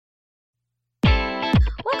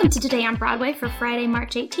Welcome to Today on Broadway for Friday,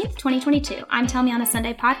 March 18th, 2022. I'm Tell Me on a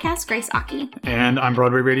Sunday podcast, Grace Aki. And I'm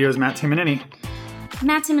Broadway Radio's Matt Tamanini.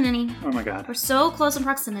 Matt Tamanini. Oh my God. We're so close in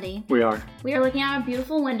proximity. We are. We are looking out a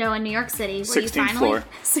beautiful window in New York City. Where 16th floor.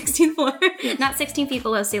 16th floor. Yes. Not 16 feet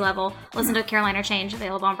below sea level. Listen to Carolina Change,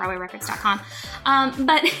 available on BroadwayRecords.com.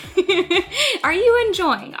 But are you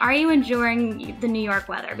enjoying the New York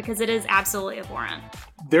weather? Because it is absolutely abhorrent.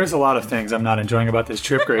 There's a lot of things I'm not enjoying about this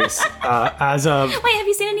trip, Grace. Wait, have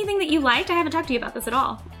you seen anything that you liked? I haven't talked to you about this at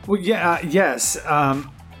all. Well, yes.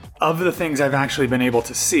 Of the things I've actually been able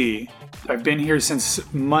to see, I've been here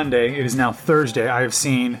since Monday. It is now Thursday. I have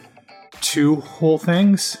seen 2 whole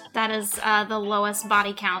things. That is the lowest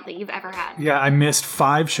body count that you've ever had. Yeah, I missed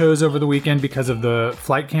 5 shows over the weekend because of the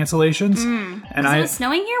flight cancellations. And it was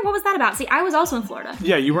snowing here? What was that about? See, I was also in Florida.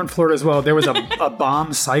 Yeah, you were in Florida as well. There was a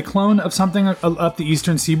bomb cyclone of something up the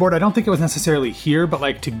eastern seaboard. I don't think it was necessarily here, but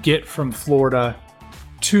like to get from Florida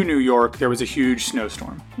to New York, there was a huge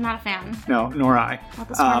snowstorm. Not a fan. No, nor I. Let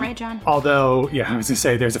the storm rage on. Although, yeah, I was going to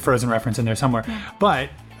say there's a Frozen reference in there somewhere. Yeah.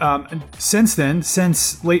 But since then,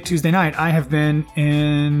 since late Tuesday night, I have been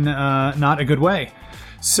in not a good way.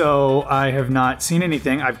 So I have not seen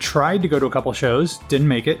anything. I've tried to go to a couple shows, didn't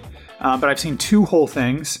make it. But I've seen 2 whole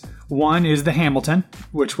things. One is the Hamilton,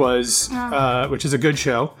 which is a good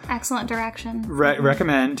show. Excellent direction.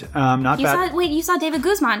 Recommend. Not bad. You saw David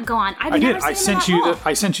Guzman go on. I did. I sent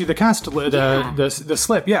you the cast, the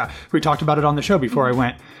slip. Yeah, we talked about it on the show before I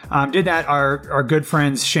went. Did that. Our good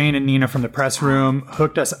friends Shane and Nina from the press room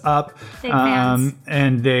hooked us up. Big fans.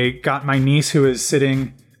 And they got my niece, who is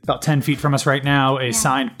sitting about 10 feet from us right now, a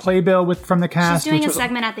signed playbill from the cast. She's doing a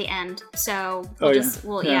segment at the end, so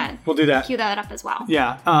we'll do that. Cue that up as well.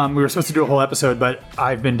 Yeah, we were supposed to do a whole episode, but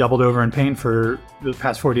I've been doubled over in pain for the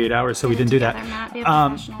past 48 hours, so we didn't do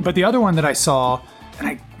that. But the other one that I saw,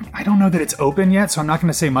 and I don't know that it's open yet, so I'm not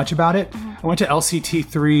going to say much about it. I went to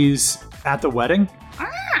LCT3's At the Wedding,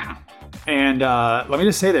 and let me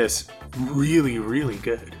just say this, really, really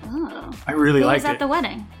good. Oh. I really liked it. Who was at the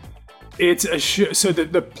wedding? It's a show. So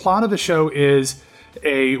the plot of the show is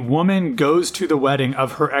a woman goes to the wedding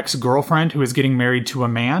of her ex-girlfriend who is getting married to a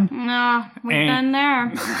man. No, we've been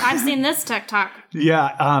there. I've seen this TikTok.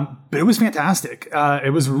 Yeah, but it was fantastic.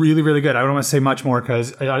 It was really, really good. I don't want to say much more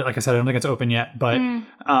because, like I said, I don't think it's open yet. But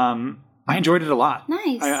I enjoyed it a lot.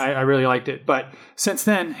 Nice. I really liked it. But since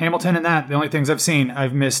then, Hamilton and the only things I've seen,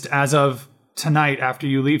 I've missed as of tonight. After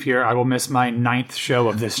you leave here, I will miss my 9th show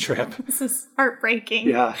of this trip. This is heartbreaking.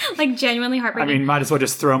 Yeah. Like genuinely heartbreaking. I mean, might as well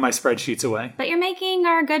just throw my spreadsheets away. But you're making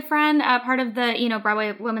our good friend part of the,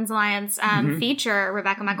 Broadway Women's Alliance feature,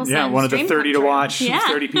 Rebecca Michelson. Yeah, one of the 30 to watch,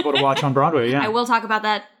 30 people to watch on Broadway, yeah. I will talk about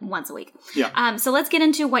that once a week. Yeah. So let's get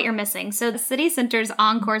into what you're missing. So the City Center's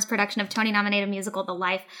Encore's production of Tony-nominated musical The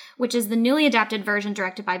Life, which is the newly adapted version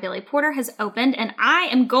directed by Billy Porter, has opened, and I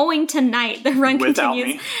am going tonight. The run Without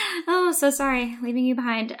continues. Me. Oh, so sorry, leaving you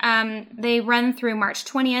behind. They run through March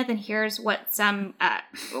 20th, and here's what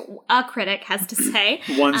a critic has to say.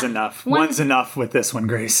 One's enough. One's enough with this one,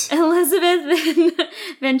 Grace. Elizabeth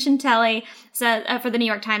Vincentelli says, for the New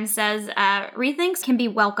York Times says, rethinks can be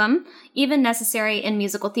welcome, even necessary in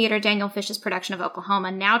musical theater. Daniel Fish's production of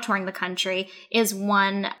Oklahoma, now touring the country, is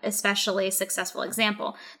one especially successful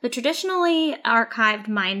example. The traditionally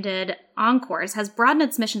archived-minded Encores has broadened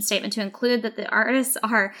its mission statement to include that the artists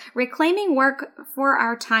are reclaiming work for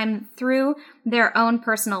our time through their own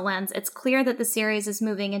personal lens. It's clear that the series is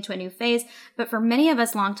moving into a new phase, but for many of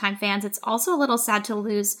us longtime fans, it's also a little sad to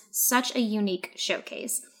lose such a unique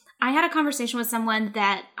showcase. I had a conversation with someone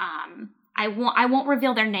that I won't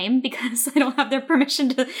reveal their name because I don't have their permission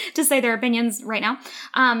to say their opinions right now.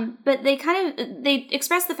 But they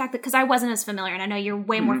expressed the fact that, because I wasn't as familiar, and I know you're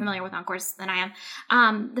way more familiar with Encores than I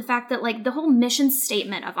am, the fact that like the whole mission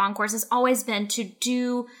statement of Encores has always been to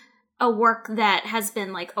do a work that has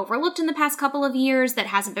been like overlooked in the past couple of years, that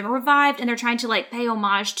hasn't been revived, and they're trying to like pay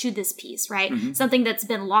homage to this piece, right? Something that's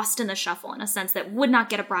been lost in the shuffle in a sense, that would not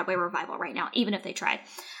get a Broadway revival right now, even if they tried.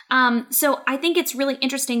 So I think it's really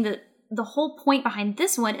interesting that the whole point behind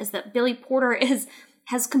this one is that Billy Porter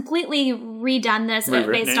has completely redone this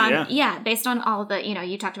based on all the,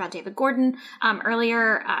 you talked about David Gordon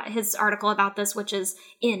earlier, his article about this, which is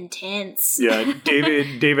intense. Yeah,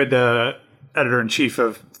 David, the editor-in-chief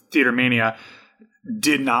of Theater Mania,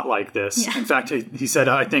 did not like this. Yeah. In fact, he said,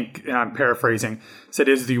 I think, and I'm paraphrasing, said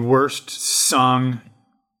it is the worst sung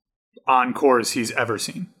encores he's ever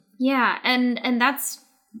seen. Yeah, and that's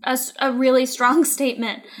a really strong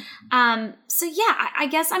statement. So yeah, I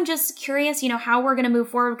guess I'm just curious, how we're going to move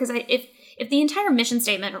forward, because if the entire mission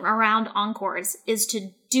statement around Encores is to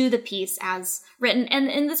do the piece as written.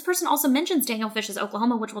 And this person also mentions Daniel Fish's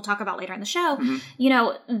Oklahoma, which we'll talk about later in the show.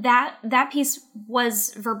 That piece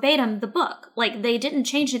was verbatim the book. Like, they didn't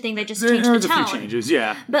change anything. They just changed the tone. There's a few changes,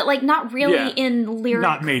 yeah. But, like, not really in lyric.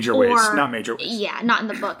 Not major ways. Yeah, not in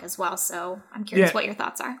the book as well. So I'm curious what your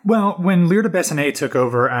thoughts are. Well, when Lyra Bessonet took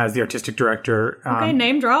over as the artistic director... okay,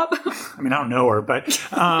 name drop. I mean, I don't know her, but,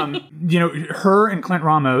 her and Clint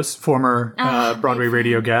Ramos, former Broadway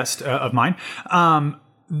radio guest of mine,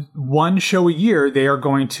 one show a year, they are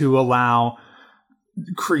going to allow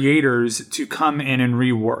creators to come in and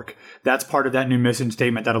rework. That's part of that new mission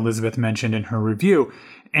statement that Elizabeth mentioned in her review.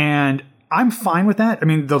 And I'm fine with that. I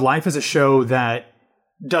mean, The Life is a show that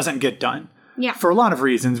doesn't get done. Yeah. For a lot of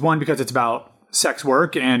reasons. One, because it's about sex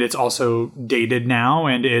work and it's also dated now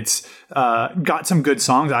and it's got some good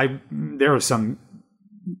songs. There was some,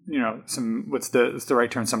 what's the right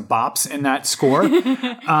term? Some bops in that score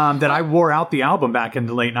that I wore out the album back in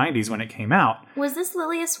the late 90s when it came out. Was this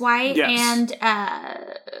Lilius White and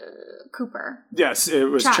Cooper? Yes, it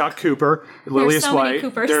was Chuck Cooper, Lilius so White. Many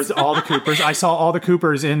Coopers. There's all the Coopers. I saw all the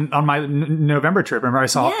Coopers on my November trip. Remember, I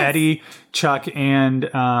saw Eddie, Chuck, and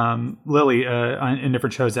Lily in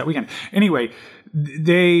different shows that weekend. Anyway,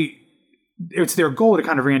 it's their goal to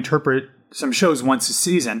kind of reinterpret some shows once a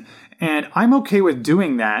season. And I'm okay with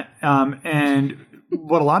doing that. And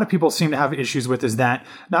what a lot of people seem to have issues with is that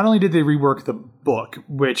not only did they rework the book,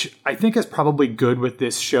 which I think is probably good with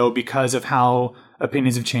this show because of how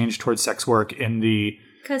opinions have changed towards sex work in the...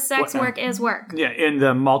 Because sex work is work. Yeah, in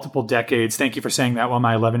the multiple decades. Thank you for saying that while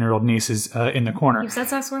my 11-year-old niece is in the corner. You've said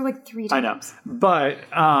sex work like 3 times. I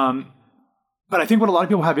know. But I think what a lot of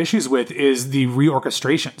people have issues with is the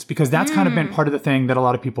reorchestrations, because that's kind of been part of the thing that a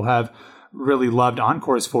lot of people have really loved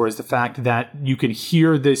encores for, is the fact that you can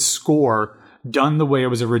hear this score done the way it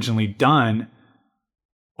was originally done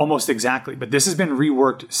almost exactly. But this has been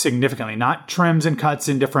reworked significantly, not trims and cuts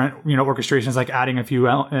in different, orchestrations, like adding a few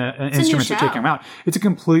instruments or taking them out. It's a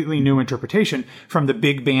completely new interpretation from the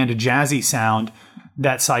big band jazzy sound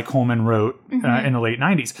that Cy Coleman wrote in the late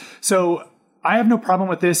 90s. So I have no problem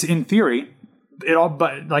with this in theory.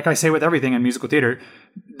 But like I say with everything in musical theater,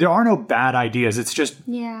 there are no bad ideas. It's just,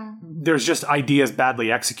 there's just ideas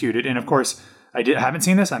badly executed. And of course, I haven't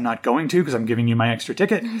seen this. I'm not going to, because I'm giving you my extra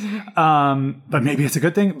ticket. But maybe it's a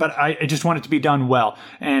good thing. But I just want it to be done well.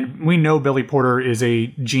 And we know Billy Porter is a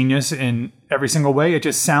genius in every single way. It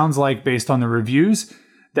just sounds like, based on the reviews,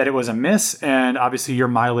 that it was a miss. And obviously your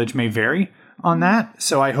mileage may vary on that.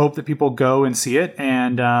 So I hope that people go and see it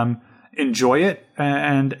and enjoy it.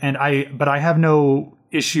 But I have no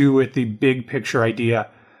issue with the big picture idea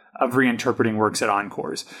of reinterpreting works at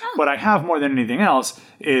encores. What I have more than anything else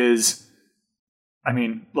is, I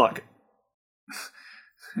mean, look,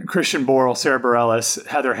 Christian Borle, Sarah Bareilles,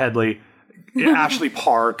 Heather Headley, Ashley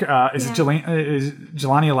Park, is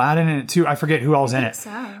Jelani Aladdin in it too? I forget who all's in it.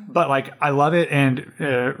 So. But like, I love it. And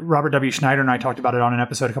Robert W. Schneider and I talked about it on an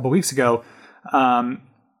episode a couple weeks ago. That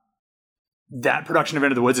production of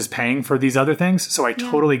Into the Woods is paying for these other things, so I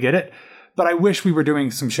totally get it. But I wish we were doing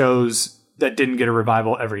some shows that didn't get a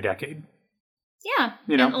revival every decade. Yeah,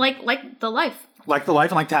 and like The Life. Like The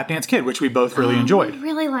Life and like Tap Dance Kid, which we both really enjoyed. I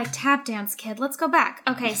really like Tap Dance Kid. Let's go back.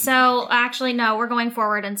 Okay, so actually, no, we're going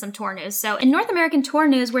forward in some tour news. So in North American tour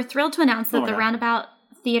news, we're thrilled to announce that the Roundabout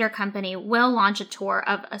Theater Company will launch a tour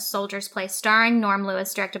of A Soldier's Play starring Norm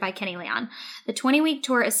Lewis, directed by Kenny Leon. The 20-week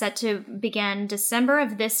tour is set to begin December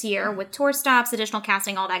of this year, with tour stops, additional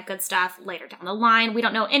casting, all that good stuff later down the line. We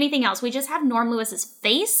don't know anything else. We just have Norm Lewis's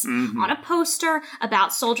face on a poster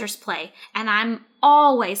about Soldier's Play, and I'm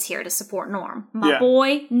always here to support Norm. My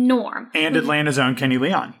boy, Norm. And Atlanta's own Kenny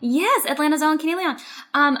Leon. Yes, Atlanta's own Kenny Leon.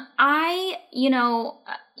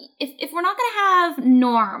 If we're not going to have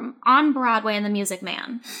Norm on Broadway in The Music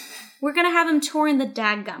Man, we're going to have him touring the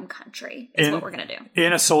dadgum country, is what we're going to do.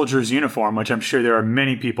 In a soldier's uniform, which I'm sure there are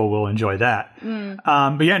many people will enjoy that.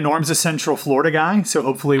 But yeah, Norm's a Central Florida guy, so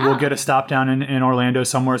hopefully we'll get a stop down in Orlando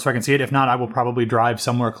somewhere so I can see it. If not, I will probably drive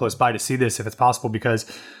somewhere close by to see this if it's possible,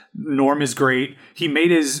 because Norm is great. He made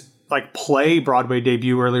his play Broadway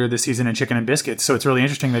debut earlier this season in Chicken and Biscuits, so it's really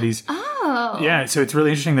interesting that he's so it's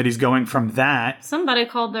really interesting that he's going from that. Somebody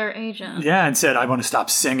called their agent and said, I want to stop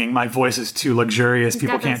singing, my voice is too luxurious,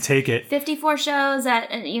 people can't take it. 54 shows at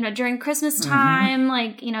during Christmas time,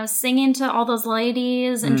 singing to all those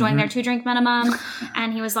ladies, enjoying their 2-drink minimum,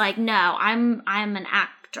 and he was like, no, I'm an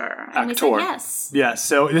actor. And we said yes,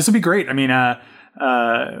 so this will be great. I mean, the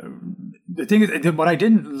thing is, what I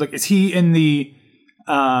didn't look, is he in the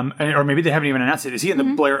Or maybe they haven't even announced it. Is he in the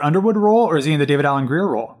Blair Underwood role or is he in the David Alan Grier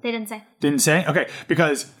role? They didn't say. Didn't say? Okay.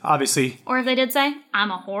 Because obviously... Or if they did say,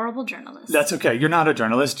 I'm a horrible journalist. That's okay. You're not a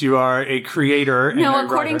journalist. You are a creator. No,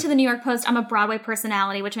 according to the New York Post, I'm a Broadway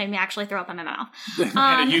personality, which made me actually throw up in my mouth.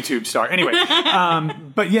 And a YouTube star. Anyway.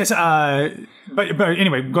 But yes, but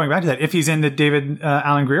anyway, going back to that, if he's in the David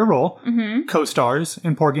Alan Grier role, co-stars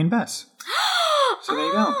in Porgy and Bess. So there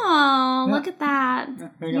you go. Oh, look at that.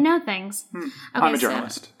 Yeah, you know things. Okay, I'm a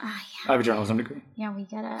journalist. Yeah. I have a journalism degree. Yeah, we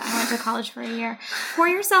get it. I went to college for a year. Pour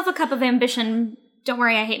yourself a cup of ambition. Don't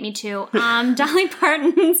worry, I hate me too. Dolly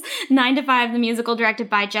Parton's 9 to 5, the musical directed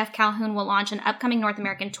by Jeff Calhoun, will launch an upcoming North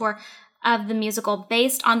American tour of the musical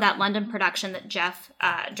based on that London production that Jeff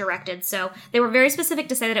directed. So they were very specific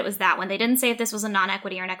to say that it was that one. They didn't say if this was a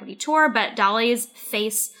non-equity or an equity tour, but Dolly's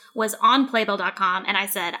face was on Playbill.com, and I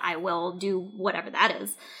said, I will do whatever that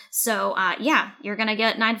is. So, yeah, you're going to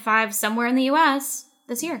get 9 to 5 somewhere in the U.S.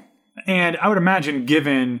 this year. And I would imagine,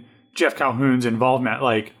 given Jeff Calhoun's involvement,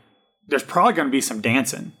 like, there's probably going to be some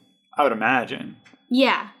dancing, I would imagine.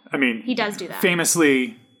 Yeah. I mean, he does do that.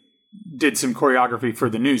 Famously did some choreography for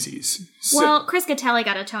the Newsies. So, well, Chris Gattelli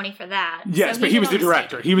got a Tony for that. Yes, so but he was the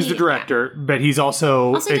director. He was the director, but he's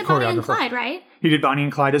also a did choreographer. Bonnie and Clyde, right? He did Bonnie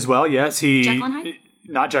and Clyde as well, yes. Jekyll and Hyde?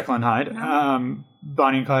 Not Jekyll and Hyde. No.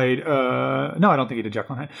 Bonnie and Clyde, no, I don't think he did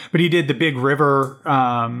Jekyll and Hyde. But he did the Big River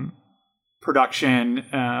production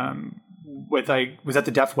with, like, was that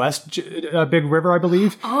the Deaf West Big River, I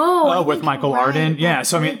believe? With Michael Arden. Yeah,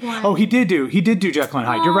 so I mean, he did do Jekyll and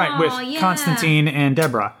Hyde. You're right, with Constantine and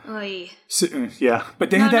Deborah. Oy. So, yeah, but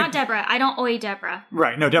they had that, not Deborah. I don't oy Deborah.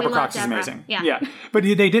 Right, no, Deborah Cox is amazing. Yeah. But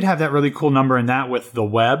they did have that really cool number in that with the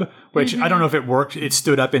web, which I don't know if it worked. It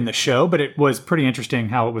stood up in the show, but it was pretty interesting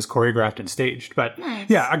how it was choreographed and staged. But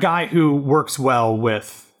yeah, a guy who works well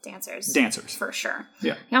with dancers for sure.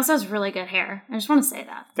 Yeah, he also has really good hair. I just want to say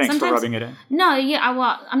that. Thanks for rubbing it in. No,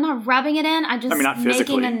 I'm not rubbing it in. I'm not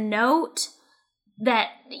making a note that,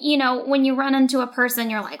 you know, when you run into a person,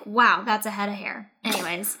 you're like, wow, that's a head of hair.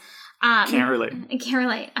 Anyways, can't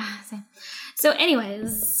relate. So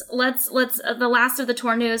anyways, let's the last of the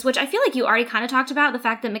tour news, which I feel like you already kind of talked about, the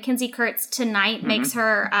fact that Mackenzie Kurtz tonight makes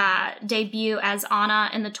her debut as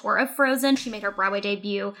Anna in the tour of Frozen. She made her Broadway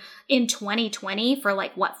debut in 2020 for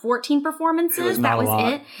 14 performances. That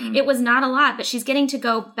was it. It was not a lot, but she's getting to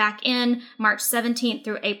go back in March 17th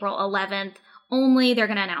through April 11th. Only they're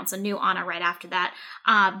going to announce a new Anna right after that.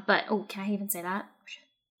 But can I even say that?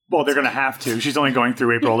 Well, they're going to have to. She's only going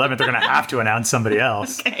through April 11th. They're going to have to announce somebody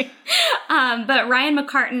else. Okay. But Ryan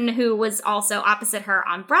McCartan, who was also opposite her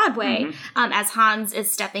on Broadway, as Hans,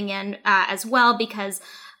 is stepping in as well because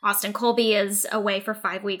Austin Colby is away for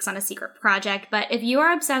 5 weeks on a secret project. But if you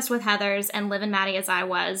are obsessed with Heathers and Liv and Maddie as I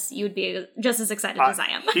was, you would be just as excited as I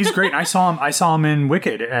am. He's great. I saw him in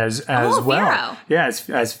Wicked as well. Fiyero. Yeah, as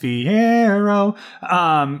Fiyero.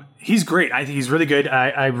 He's great. I think he's really good.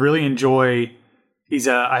 I really enjoy.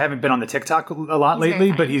 I haven't been on the TikTok a lot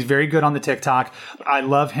lately, but he's very good on the TikTok. I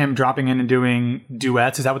love him dropping in and doing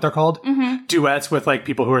duets. Is that what they're called? Mm-hmm. Duets with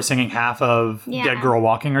people who are singing half of Dead Girl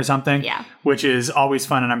Walking or something. Yeah. Which is always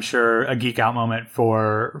fun, and I'm sure a geek out moment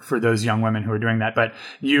for those young women who are doing that. But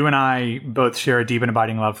you and I both share a deep and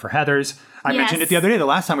abiding love for Heathers. I mentioned it the other day, the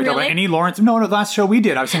last time we talked about any Lawrence. No, the last show we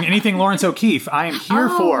did. I was saying anything Lawrence O'Keefe. I am here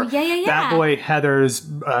for. Yeah. That Boy,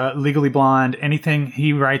 Heathers, Legally Blonde, anything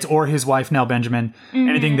he writes, or his wife, Nell Benjamin,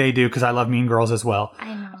 anything they do, because I love Mean Girls as well.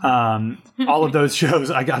 I know. All of those shows,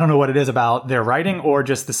 I don't know what it is about their writing or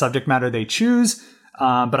just the subject matter they choose,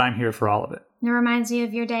 but I'm here for all of it. It reminds you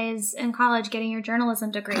of your days in college getting your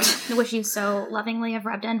journalism degree, which you so lovingly have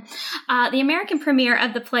rubbed in. The American premiere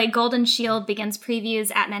of the play Golden Shield begins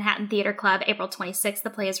previews at Manhattan Theater Club April 26th.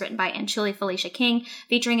 The play is written by Anchuli Felicia King,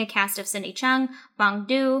 featuring a cast of Cindy Chung, Bong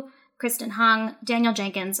Du, Kristen Hung, Daniel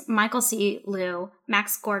Jenkins, Michael C. Liu,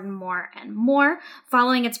 Max Gordon Moore, and more.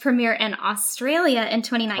 Following its premiere in Australia in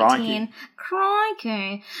 2019...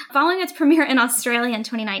 Crikey. Following its premiere in Australia in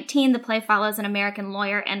 2019, the play follows an American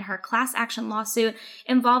lawyer and her class action lawsuit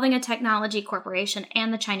involving a technology corporation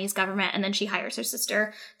and the Chinese government, and then she hires her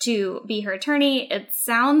sister to be her attorney. It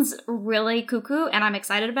sounds really cuckoo, and I'm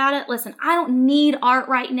excited about it. Listen, I don't need art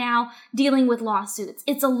right now dealing with lawsuits.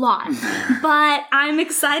 It's a lot. But I'm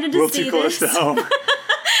excited to see this. Close to home.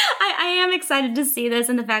 I am excited to see this,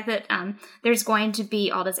 and the fact that there's going to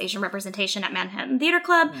be all this Asian representation at Manhattan Theater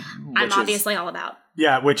Club, I'm obviously all about.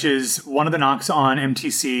 Yeah, which is one of the knocks on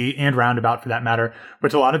MTC and Roundabout, for that matter,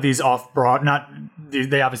 which a lot of these they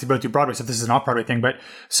obviously both do Broadway, so this is an off-Broadway thing, but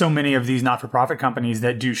so many of these not-for-profit companies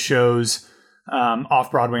that do shows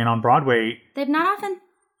off-Broadway and on Broadway. They've not often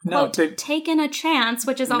quote, taken a chance,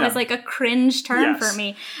 which is always like a cringe term for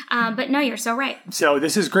me. But no, you're so right. So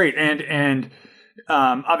this is great. And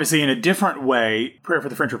obviously in a different way, Prayer for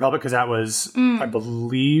the French Republic, because that was, I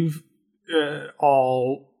believe, there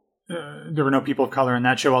were no people of color in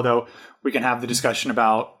that show, although we can have the discussion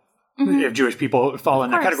about if Jewish people fall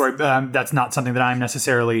in that category. That's not something that I'm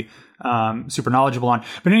necessarily super knowledgeable on.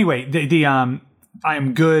 But anyway, I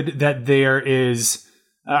am good that there is...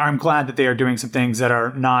 I'm glad that they are doing some things that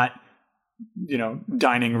are not,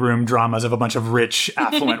 dining room dramas of a bunch of rich,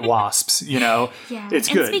 affluent wasps, It's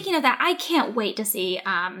good. And speaking of that, I can't wait to see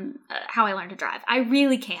How I Learned to Drive. I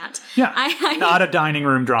really can't. Yeah, not a dining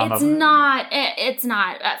room drama. It's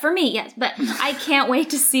not. For me, yes, but I can't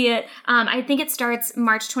wait to see it. I think it starts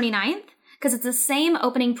March 29th. Because it's the same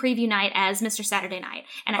opening preview night as Mr. Saturday Night.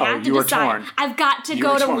 And I have to decide. I've got to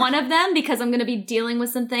go to one of them because I'm going to be dealing with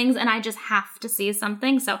some things and I just have to see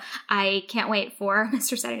something. So I can't wait for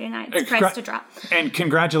Mr. Saturday Night's price to drop. And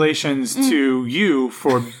congratulations to you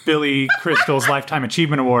for Billy Crystal's Lifetime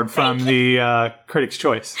Achievement Award from the Critics'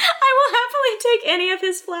 Choice. I will happily take any of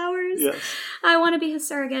his flowers. Yes. I want to be his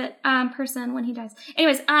surrogate person when he dies.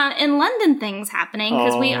 Anyways, in London things happening,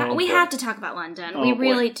 because we have to talk about London. We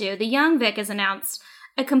really do. The Young Vic has announced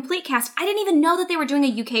a complete cast. I didn't even know that they were doing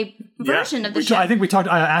a UK version of the show. I think we talked,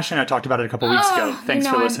 Ashley and I talked about it a couple weeks ago. Thanks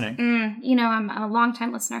for listening. I'm a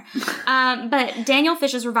long-time listener. But Daniel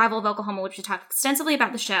Fish's revival of Oklahoma, which we talked extensively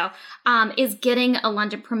about the show, is getting a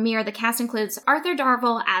London premiere. The cast includes Arthur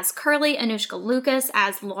Darvill as Curly, Anushka Lucas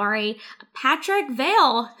as Laurie, Patrick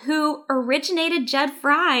Vale, who originated Jed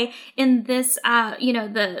Fry in this,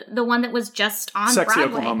 the one that was just on Sexy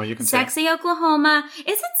Broadway. Oklahoma, you can say. Sexy Oklahoma.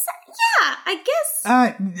 Is it? Yeah, I guess.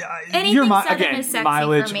 Anything Southern is sexy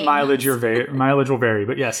for me. Mileage will vary,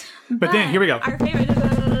 but yes. But then, here we go. Our favorite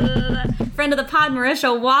friend of the pod,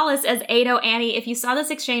 Marisha Wallace as Ado Annie. If you saw this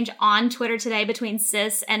exchange on Twitter today between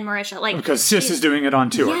Sis and Marisha, because Sis is doing it on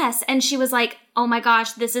tour. Yes, and she was like, oh my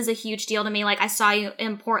gosh, this is a huge deal to me. I saw you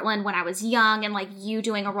in Portland when I was young, and you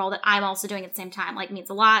doing a role that I'm also doing at the same time, means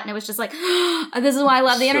a lot. And it was just this is why I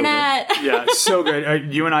love the internet. Yeah, so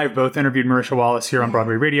good. You and I have both interviewed Marisha Wallace here on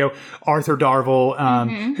Broadway Radio. Arthur Darvill,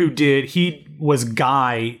 he was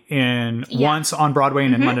Guy once on Broadway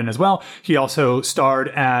and in London as well. He also starred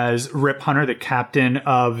as Rip Hunter, the captain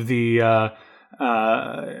of the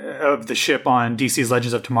ship on DC's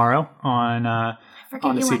Legends of Tomorrow on the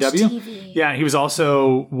CW. TV. Yeah, he was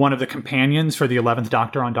also one of the companions for the 11th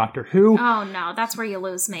Doctor on Doctor Who. Oh no, that's where you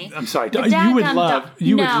lose me. I'm sorry. You would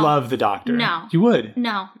love the Doctor. No. You would?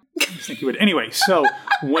 No. I think you would. Anyway, so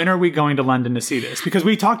when are we going to London to see this? Because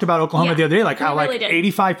we talked about Oklahoma the other day, how really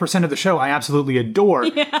 85% of the show I absolutely adore,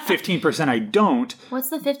 15% I don't. What's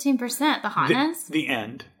the 15%? The hotness? The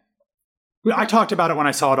end. I talked about it when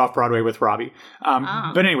I saw it off Broadway with Robbie.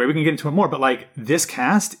 But anyway, we can get into it more. But this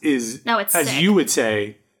cast is, it's as sick. You would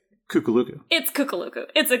say, Kookaluku. It's Kookaluku.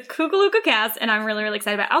 It's a Kookaluku cast, and I'm really, really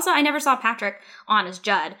excited about it. Also, I never saw Patrick on as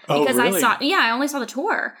Judd. Because really? I only saw the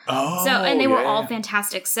tour. Oh, and they were all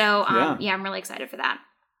fantastic. So, I'm really excited for that.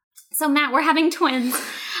 So, Matt, we're having twins.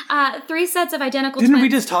 3 sets of identical twins. Didn't we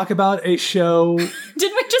just talk about a show?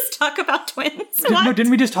 Didn't we just talk about twins? Didn't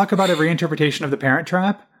we just talk about a reinterpretation of The Parent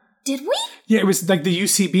Trap? Did we? Yeah, it was the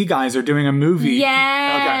UCB guys are doing a movie.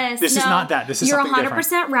 Yes. Okay. This is not that. This is something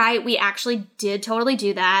different. You're 100% right. We actually did totally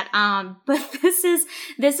do that. But this is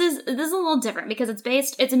a little different because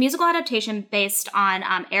it's a musical adaptation based on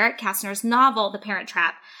Eric Kastner's novel, The Parent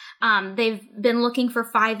Trap. They've been looking for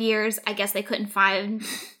 5 years. I guess they couldn't find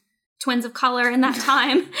twins of color in that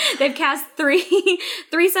time. They've cast three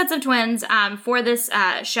sets of twins for this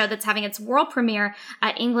show that's having its world premiere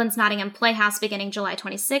at England's Nottingham Playhouse beginning July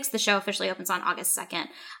 26th. The show officially opens on August 2nd.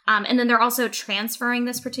 And then they're also transferring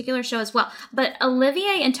this particular show as well. But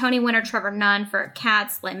Olivier and Tony winner Trevor Nunn for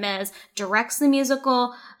Cats, Les Mis directs the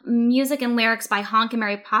musical. Music and lyrics by Honk and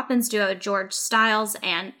Mary Poppins duo George Stiles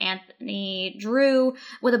and Anthony Drew,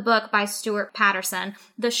 with a book by Stuart Patterson.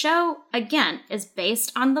 The show, again, is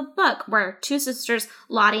based on the book, where 2 sisters,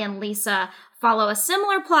 Lottie and Lisa, follow a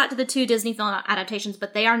similar plot to the 2 Disney film adaptations,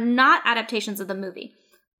 but they are not adaptations of the movie.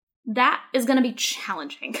 That is going to be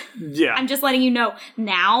challenging. Yeah. I'm just letting you know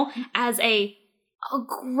now, as a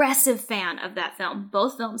aggressive fan of that film.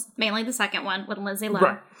 Both films, mainly the second one with Lindsay Lohan.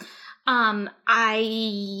 Right. I'm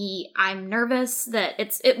nervous that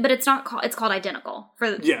but it's not called, it's called identical for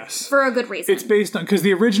a good reason. It's based on, because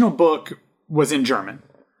the original book was in German.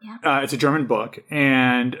 Yeah. It's a German book,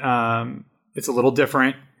 and it's a little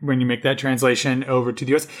different when you make that translation over to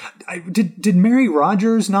the US. Did Mary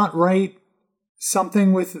Rogers not write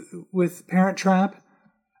something with Parent Trap?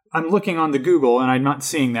 I'm looking on the Google and I'm not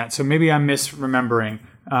seeing that, so maybe I'm misremembering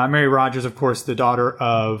Mary Rodgers, of course, the daughter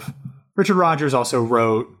of Richard Rodgers, also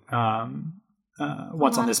wrote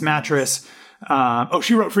Once on This Mattress.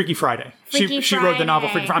 She wrote Freaky Friday. She wrote the novel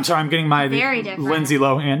Freaky Friday. I'm sorry, I'm getting my Lindsay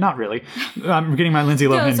Lohan. Not really. I'm getting my Lindsay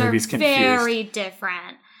Lohan movies confused. Very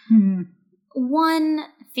different. One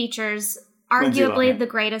features arguably the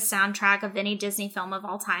greatest soundtrack of any Disney film of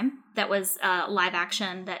all time that was live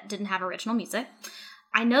action that didn't have original music.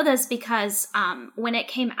 I know this because when it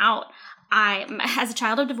came out, as a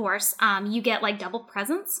child of divorce, you get like double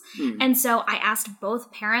presents. And so I asked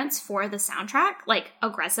both parents for the soundtrack, like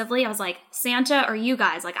aggressively. I was like, Santa or you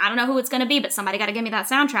guys, like, I don't know who it's going to be, but somebody got to give me that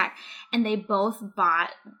soundtrack. And they both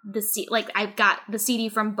bought the CD. Like, I got the CD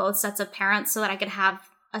from both sets of parents so that I could have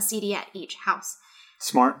a CD at each house.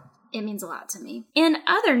 Smart. It means a lot to me. In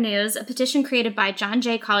other news, a petition created by John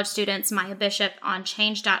Jay College students Maya Bishop on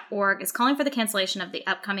change.org is calling for the cancellation of the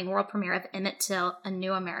upcoming world premiere of Emmett Till, a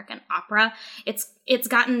new American opera. It's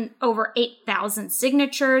gotten over 8,000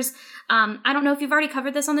 signatures. I don't know if you've already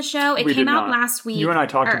covered this on the show. It came out last week. You and I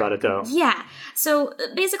talked about it, though. Yeah. So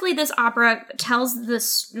basically, this opera tells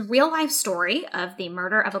this real-life story of the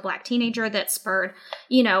murder of a black teenager that spurred,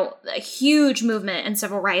 a huge movement in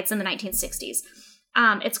civil rights in the 1960s.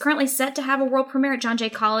 It's currently set to have a world premiere at John Jay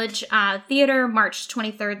College Theater, March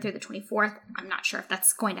 23rd through the 24th. I'm not sure if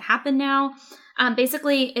that's going to happen now.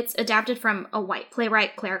 Basically, it's adapted from a white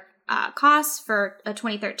playwright, Claire Koss, for a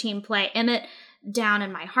 2013 play, Emmett, Down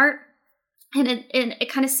in My Heart. And it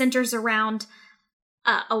kind of centers around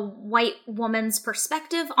a white woman's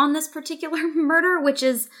perspective on this particular murder, which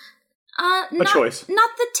is not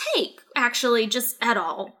the take, actually, just at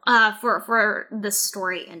all, for this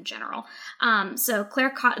story in general. So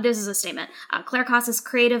Claire Koss, this is a statement. Claire Koss has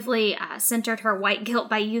creatively centered her white guilt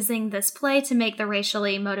by using this play to make the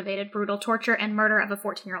racially motivated brutal torture and murder of a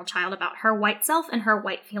 14-year-old child about her white self and her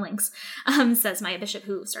white feelings, says Maya Bishop,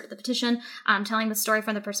 who started the petition. Telling the story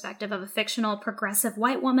from the perspective of a fictional progressive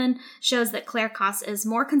white woman shows that Claire Koss is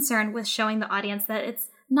more concerned with showing the audience that it's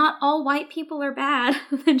not all white people are bad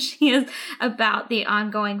than she is about the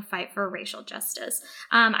ongoing fight for racial justice.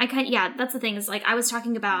 That's the thing is, like, I was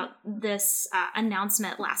talking about this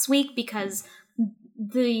announcement last week because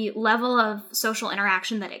the level of social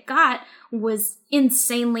interaction that it got was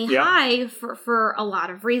insanely high for a lot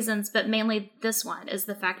of reasons, but mainly this one is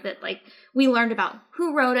the fact that, like, we learned about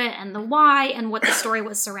who wrote it and the why and what the story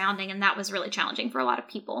was surrounding, and that was really challenging for a lot of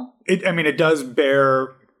people. It does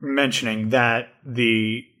bear mentioning that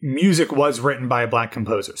the music was written by a black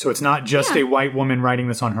composer. So it's not just a white woman writing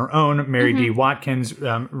this on her own. Mary D. Watkins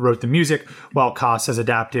wrote the music, while Koss has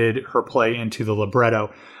adapted her play into the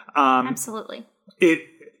libretto. Absolutely.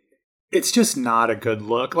 It's just not a good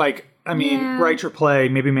look. Like, I mean, write your play.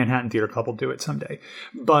 Maybe Manhattan Theater Club will do it someday.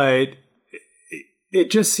 But it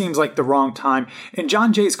just seems like the wrong time. And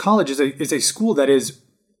John Jay's College is a school that is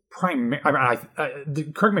correct me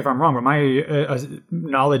if I'm wrong, but my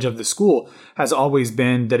knowledge of the school has always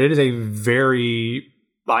been that it is a very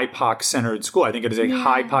BIPOC-centered school. I think it is a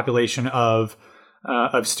high population of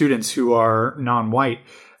students who are non-white.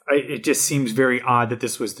 It just seems very odd that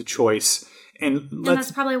this was the choice. And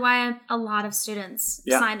that's probably why a lot of students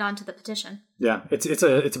signed on to the petition. Yeah, it's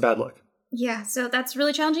a bad look. Yeah, so that's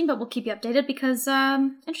really challenging, but we'll keep you updated because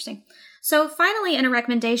interesting. So finally, in a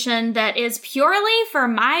recommendation that is purely for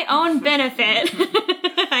my own benefit,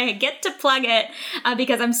 I get to plug it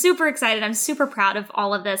because I'm super excited. I'm super proud of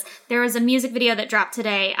all of this. There is a music video that dropped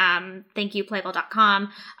today, thank you,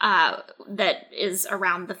 Playbill.com, that is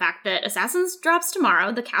around the fact that Assassins drops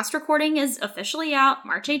tomorrow. The cast recording is officially out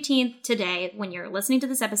March 18th today when you're listening to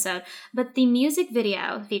this episode. But the music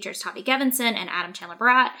video features Tavi Gevinson and Adam Chandler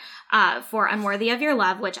Barat for Unworthy of Your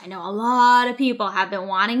Love, which I know a lot of people have been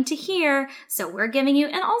wanting to hear. So we're giving you,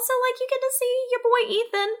 and also, like, you get to see your boy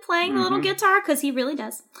Ethan playing the little guitar, because he really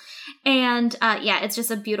does. And it's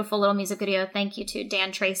just a beautiful little music video. Thank you to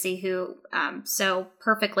Dan Tracy, who so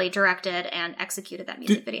perfectly directed and executed that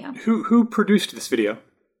music video. Who produced this video?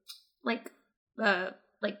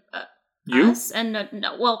 You? Us, and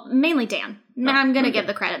mainly Dan. I'm going to give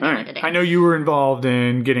the credit mainly to Dan. I know you were involved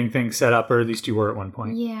in getting things set up, or at least you were at one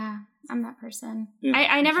point. Yeah, I'm that person. Yeah.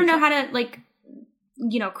 I never know how to,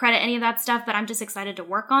 credit any of that stuff, but I'm just excited to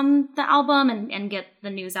work on the album and get the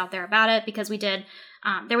news out there about it, because we did,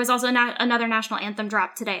 there was also another national anthem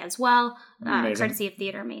drop today as well, courtesy of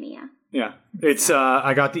Theater Mania. Yeah, it's,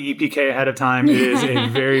 I got the EPK ahead of time. It is a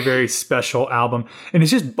very, very special album. And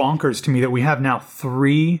it's just bonkers to me that we have now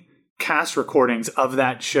 3 cast recordings of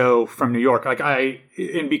that show from New York.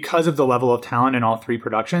 And because of the level of talent in all 3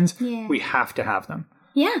 productions, we have to have them.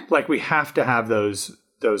 Yeah. We have to have those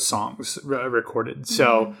songs recorded.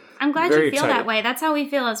 So I'm glad very you feel excited. that way. That's how we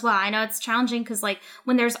feel as well. I know it's challenging because, like,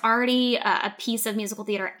 when there's already a piece of musical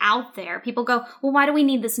theater out there, people go, well, why do we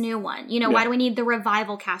need this new one? You know, why do we need the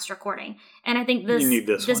revival cast recording? And I think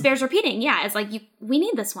this bears repeating. Yeah, it's like, we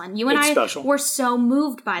need this one. You and It's I special. were so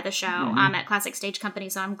moved by the show at Classic Stage Company,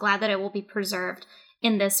 so I'm glad that it will be preserved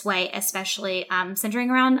in this way, especially centering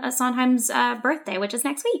around Sondheim's birthday, which is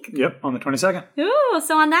next week. Yep, on the 22nd. Ooh,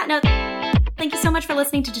 so on that note, thank you so much for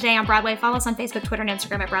listening to Today on Broadway. Follow us on Facebook, Twitter, and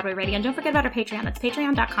Instagram at Broadway Radio. And don't forget about our Patreon. That's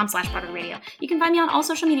patreon.com/Broadway Radio. You can find me on all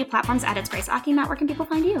social media platforms at It's Grace Aki. Matt, where can people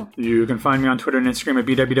find you? You can find me on Twitter and Instagram at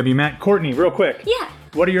BWWMatt. Courtney, real quick. Yeah.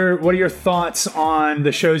 What are your thoughts on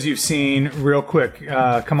the shows you've seen? Real quick,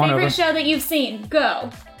 come on over. Favorite show that you've seen? Go.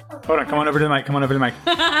 Hold on, come on over to the mic.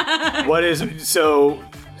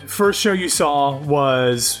 First show you saw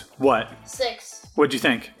was what? 6. What'd you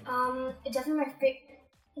think?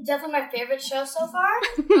 It's definitely my favorite show so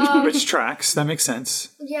far. Which tracks? That makes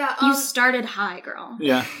sense. Yeah. You started high, girl.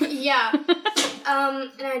 Yeah. Yeah.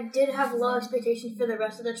 And I did have low expectations for the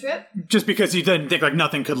rest of the trip. Just because you didn't think like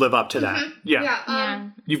nothing could live up to that. Yeah. Yeah.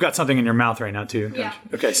 You've got something in your mouth right now too. Yeah.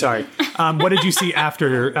 Okay, sorry. What did you see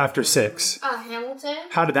after 6? Hamilton.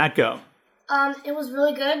 How did that go? It was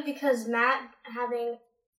really good because Matt having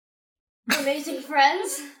amazing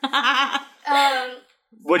friends.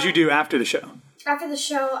 What'd you do after the show? After the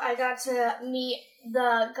show, I got to meet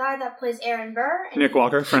the guy that plays Aaron Burr. Nick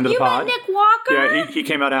Walker, friend of the pod. Met Nick Walker? Yeah, he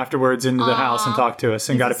came out afterwards into the house and talked to us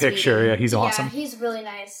and got a picture. sweetie. Yeah, he's awesome. Yeah, he's really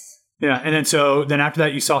nice. Yeah, and then after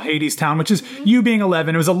that you saw Hades Town, which is you being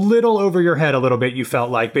 11. It was a little over your head a little bit, you felt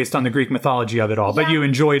like, based on the Greek mythology of it all. But you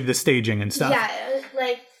enjoyed the staging and stuff. Yeah, it was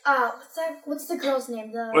like, what's the girl's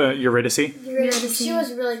name? Eurydice. She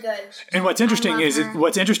was really good. And what's interesting is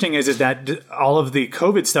that all of the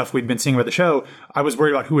COVID stuff we'd been seeing about the show, I was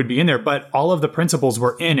worried about who would be in there, but all of the principals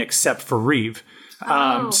were in except for Reeve.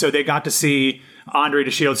 So they got to see Andre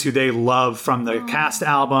DeShields, who they love from the Cast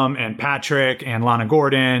album, and Patrick and Lana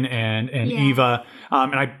Gordon and Eva.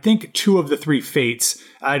 And I think 2 of the 3 Fates,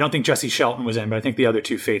 I don't think Jesse Shelton was in, but I think the other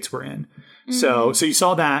 2 Fates were in. So you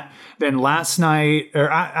saw that. Then last night, or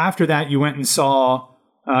after that, you went and saw,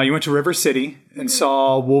 you went to River City and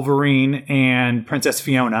saw Wolverine and Princess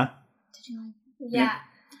Fiona. Did you like Yeah.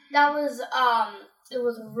 That was, it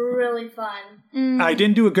was really fun. I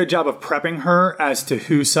didn't do a good job of prepping her as to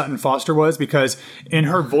who Sutton Foster was, because in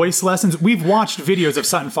her voice lessons, we've watched videos of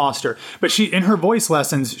Sutton Foster, but in her voice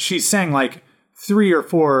lessons, she sang like 3 or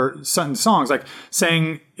 4 Sutton songs, like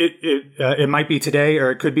saying it might be today or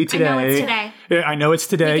it could be today. I know it's today. I know it's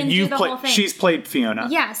today. You can do the whole thing. She's played Fiona.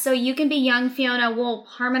 Yeah, so you can be young Fiona. We'll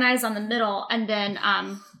harmonize on the middle, and then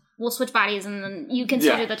we'll switch bodies, and then you can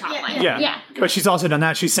still do the top line. Yeah. But she's also done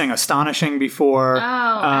that. She sang Astonishing before. Oh,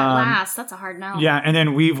 at last. That's a hard no. Yeah, and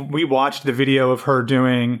then we watched the video of her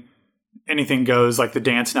doing Anything Goes, like the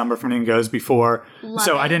dance number from Anything Goes before. Love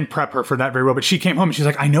so it. I didn't prep her for that very well, but she came home and she's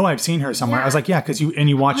like, I know I've seen her somewhere. I was like, yeah, because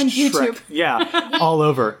you watched On Shrek. YouTube. Yeah, all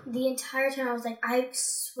over. The entire time I was like, I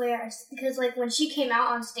swear. Because like when she came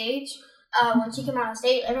out on stage, everyone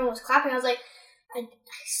was clapping. I was like, I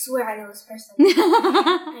swear I know this person.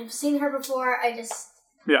 I've seen her before.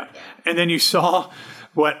 Yeah. And then you saw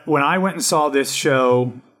when I went and saw this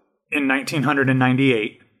show in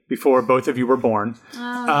 1998, before both of you were born.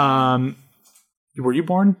 Were you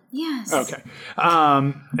born? Yes. Okay.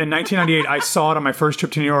 In 1998, I saw it on my first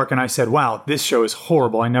trip to New York, and I said, wow, this show is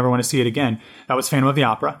horrible. I never want to see it again. That was Phantom of the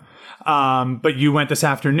Opera. But you went this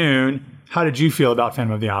afternoon. How did you feel about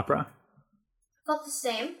Phantom of the Opera? Felt the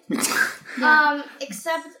same.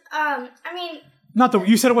 Except,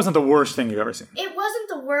 you said it wasn't the worst thing you've ever seen. it wasn't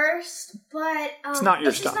the worst, but It's not your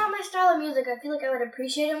it's just style. not my style of music. I feel like I would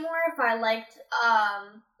appreciate it more if I liked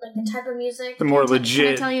the type of music. The more Can I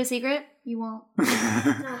legit. tell you a secret? You won't.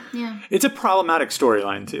 Yeah. It's a problematic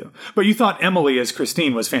storyline, too. But you thought Emily as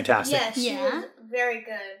Christine was fantastic. Yes, she was very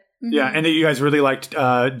good. Yeah, and that you guys really liked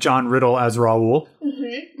John Riddle as Raoul.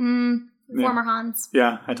 Former Hans.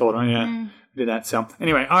 Yeah, I told him, yeah. Did that. So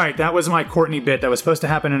anyway, all right, that was my Courtney bit that was supposed to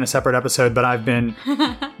happen in a separate episode, but I've been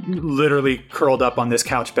literally curled up on this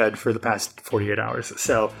couch bed for the past 48 hours.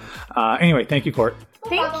 So anyway, thank you, Court.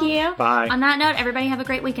 Thank you. Bye. On that note, everybody have a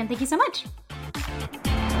great weekend. Thank you so much.